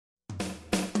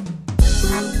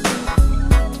What's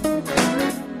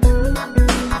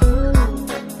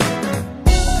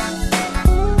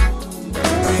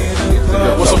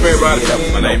up, everybody?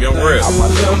 My name is Red.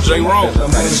 I'm J. Rome.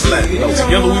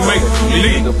 Together we make it.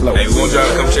 Hey, we want y'all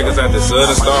to come check us out at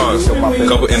Southern Starz,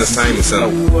 Couple Entertainment Center.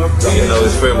 You know,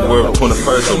 it's February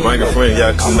 21st, so bring a friend.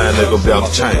 Y'all come down there, go be out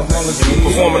the chain.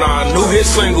 Performing our new hit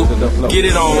single, Get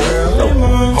It On the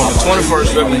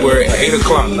 21st February at 8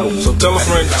 o'clock. So tell a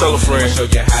friend to tell a friend.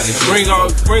 Bring all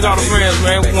the friends,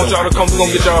 man. We want y'all to come. We're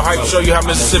going to get y'all hype, show you how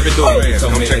Mississippi do it.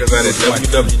 Come check us out at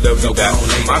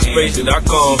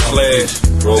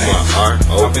www.myspace.com/ROMO. We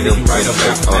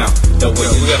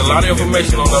got a lot of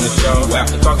information on us, y'all. We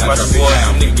talk about the boy.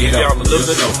 I'm going to give y'all a little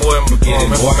bit more information.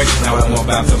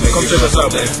 Come check us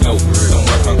out, man.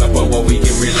 Somewhere hung up where we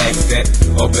can relax at,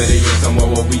 or better yet, somewhere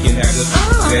where we can have the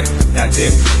success. Now tell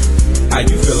me, how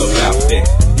you feel about that?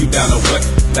 You down on what?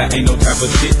 That ain't no time for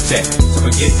chit chat. So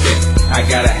forget that. I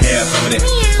gotta have some of that.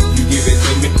 You give it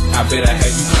to me, I bet I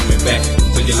have you coming back.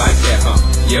 So you like that, huh?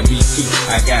 Yeah, me too.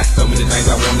 I got so many things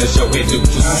I wanna show and do.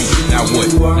 Now what?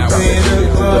 Now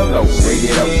what? Bring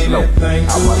it up slow.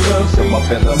 I want to show my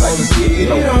feelings like a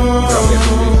get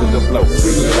low.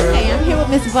 Hey, I'm here with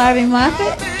Miss Barbie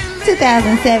Moffett,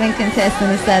 2007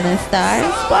 contestant of Southern Starz.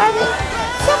 Barbie,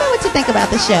 tell me what you think about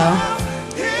the show.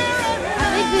 I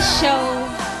think this show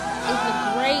is a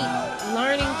great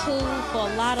learning tool for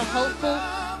a lot of hopeful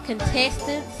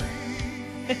contestants.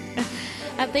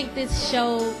 I think this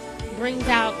show brings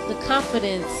out the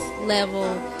confidence level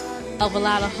of a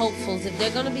lot of hopefuls. If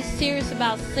they're going to be serious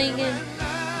about singing,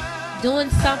 doing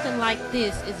something like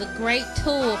this is a great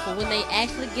tool for when they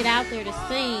actually get out there to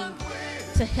sing,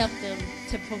 to help them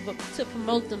to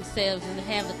promote themselves and to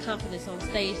have the confidence on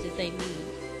stage that they need.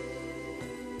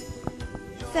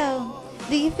 So,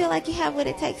 do you feel like you have what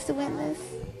it takes to win this?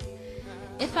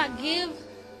 If I give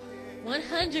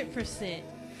 100%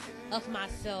 of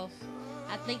myself,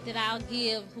 I think that I'll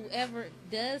give whoever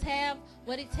does have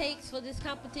what it takes for this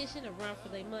competition a run for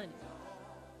their money.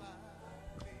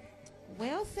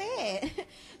 Well said.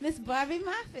 Miss Barbie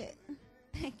Moffett.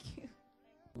 Thank you.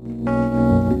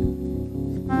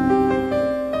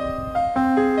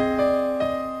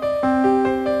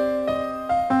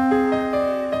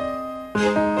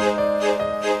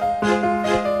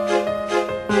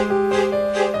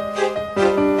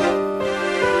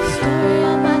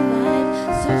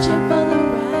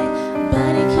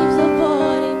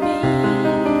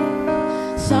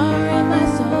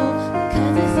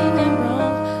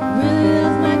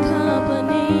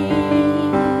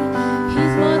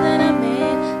 More than a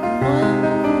man, more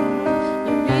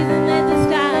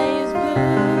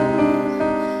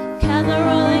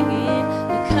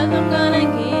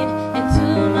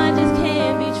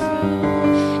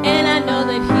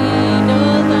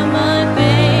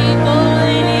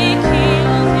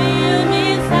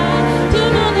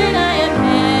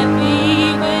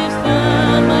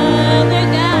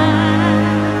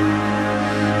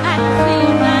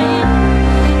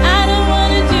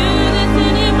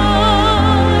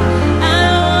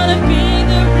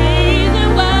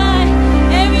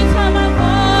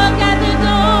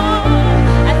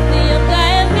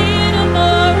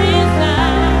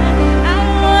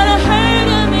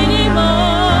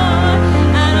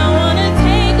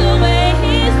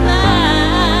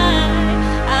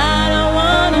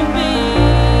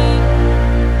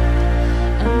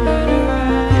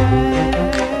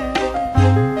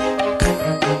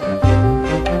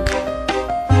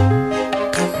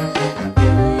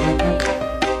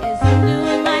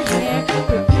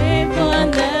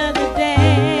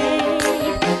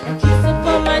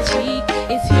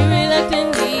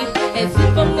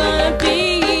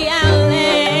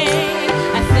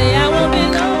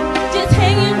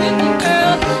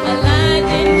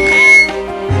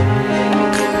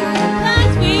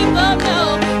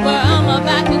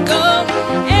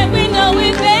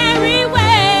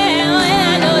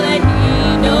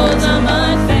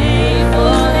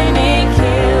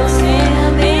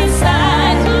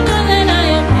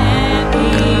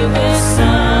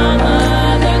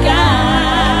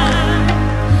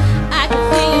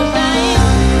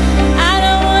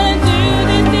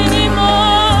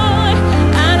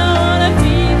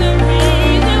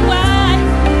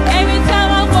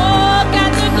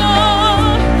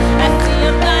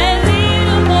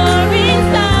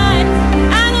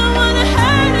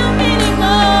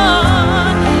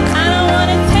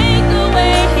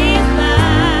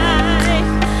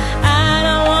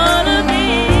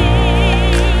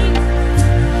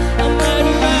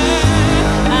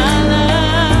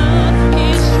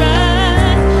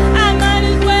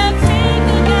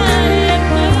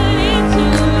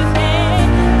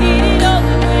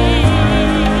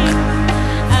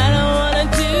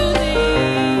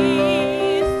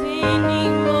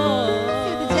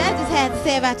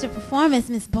about your performance,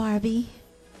 Miss Barbie?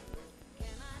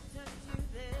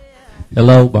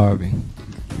 Hello, Barbie.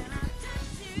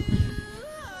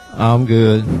 I'm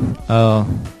good.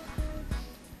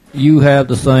 You have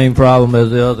the same problem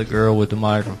as the other girl with the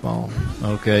microphone.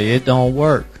 Okay, it don't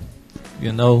work.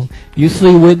 You know, you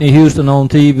see Whitney Houston on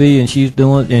TV and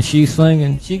she's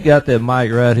singing. She got that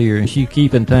mic right here and she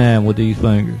keeping time with these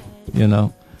fingers. You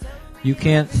know, you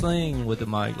can't sing with the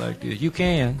mic like this. You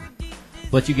can,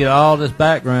 but you get all this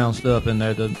background stuff in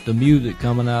there, the music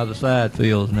coming out of the side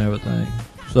fields and everything.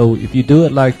 So if you do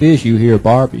it like this, you hear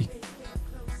Barbie.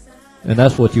 And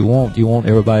that's what you want. You want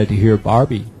everybody to hear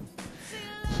Barbie.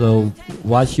 So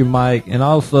watch your mic. And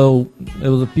also,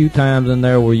 there was a few times in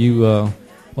there where you,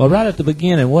 well, right at the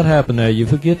beginning, what happened there? You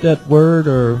forget that word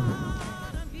or?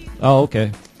 Oh,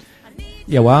 okay.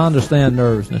 Yeah, well, I understand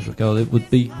nervousness because it would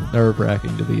be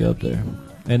nerve-wracking to be up there.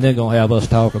 And they're going to have us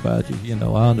talk about you. You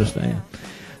know, I understand.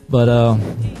 But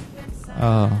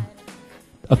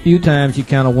a few times you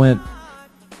kind of went,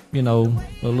 you know,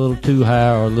 a little too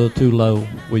high or a little too low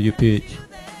with your pitch,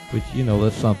 which, you know,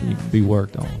 that's something you can be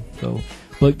worked on. So,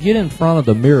 but get in front of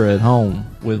the mirror at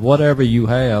home with whatever you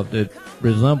have that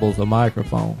resembles a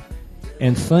microphone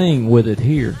and sing with it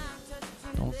here.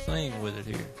 Don't sing with it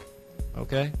here.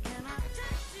 Okay?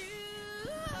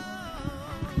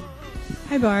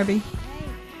 Hi, Barbie.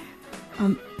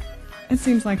 It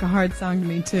seems like a hard song to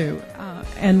me, too.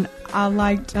 And I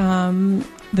liked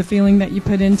the feeling that you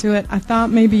put into it. I thought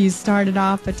maybe you started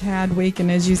off a tad weak, and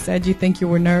as you said, you think you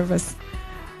were nervous.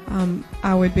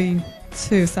 I would be,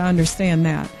 too, so I understand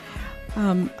that.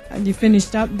 You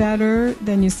finished up better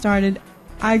than you started.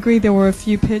 I agree there were a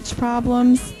few pitch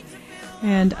problems,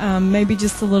 and maybe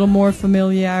just a little more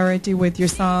familiarity with your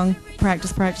song.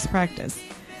 Practice, practice, practice.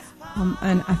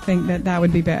 And I think that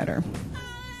would be better.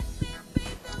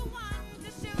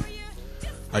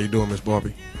 How you doing, Miss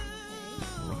Barbie?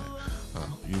 All right.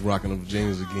 You rocking them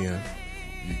jeans again.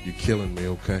 You're killing me,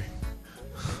 okay?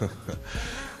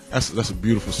 That's a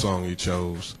beautiful song you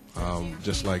chose.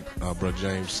 Just like Brother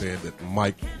James said, that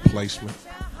mic placement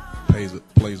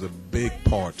plays a big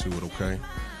part to it, okay?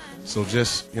 So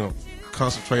just, you know,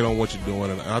 concentrate on what you're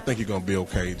doing, and I think you're going to be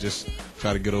okay. Just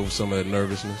try to get over some of that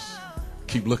nervousness.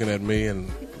 Keep looking at me,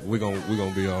 and we're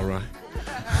gonna be all right.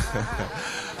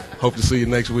 Hope to see you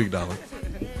next week, darling.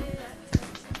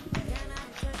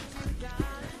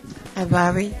 Hi,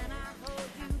 Barbie.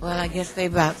 Well, I guess they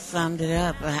about summed it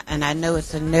up, and I know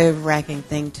it's a nerve-wracking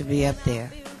thing to be up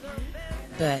there.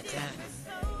 But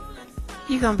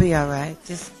you're going to be all right.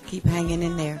 Just keep hanging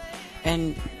in there.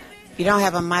 And if you don't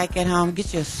have a mic at home,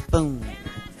 get you a spoon,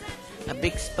 a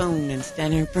big spoon, and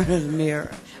stand in front of the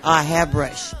mirror, or a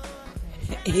hairbrush.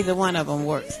 Either one of them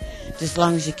works, just as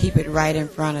long as you keep it right in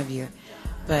front of you.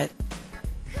 But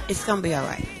it's going to be all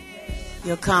right.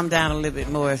 You'll calm down a little bit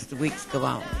more as the weeks go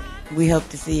on. We hope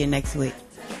to see you next week.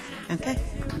 Okay?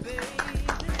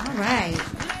 All right.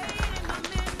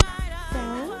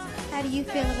 So, how do you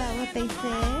feel about what they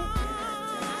said?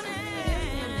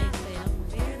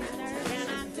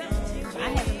 I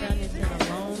haven't done this in a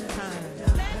long time.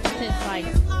 Since like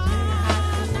junior high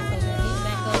school, so to get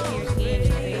back up here again is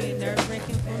very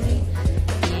nerve-wracking for me.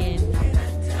 And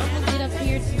I'm gonna get up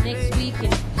here next week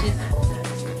and just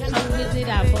come visit.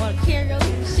 I bought a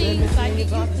karaoke machine so I can get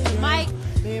used to the mic.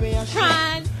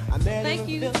 Trying. Thank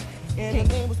you.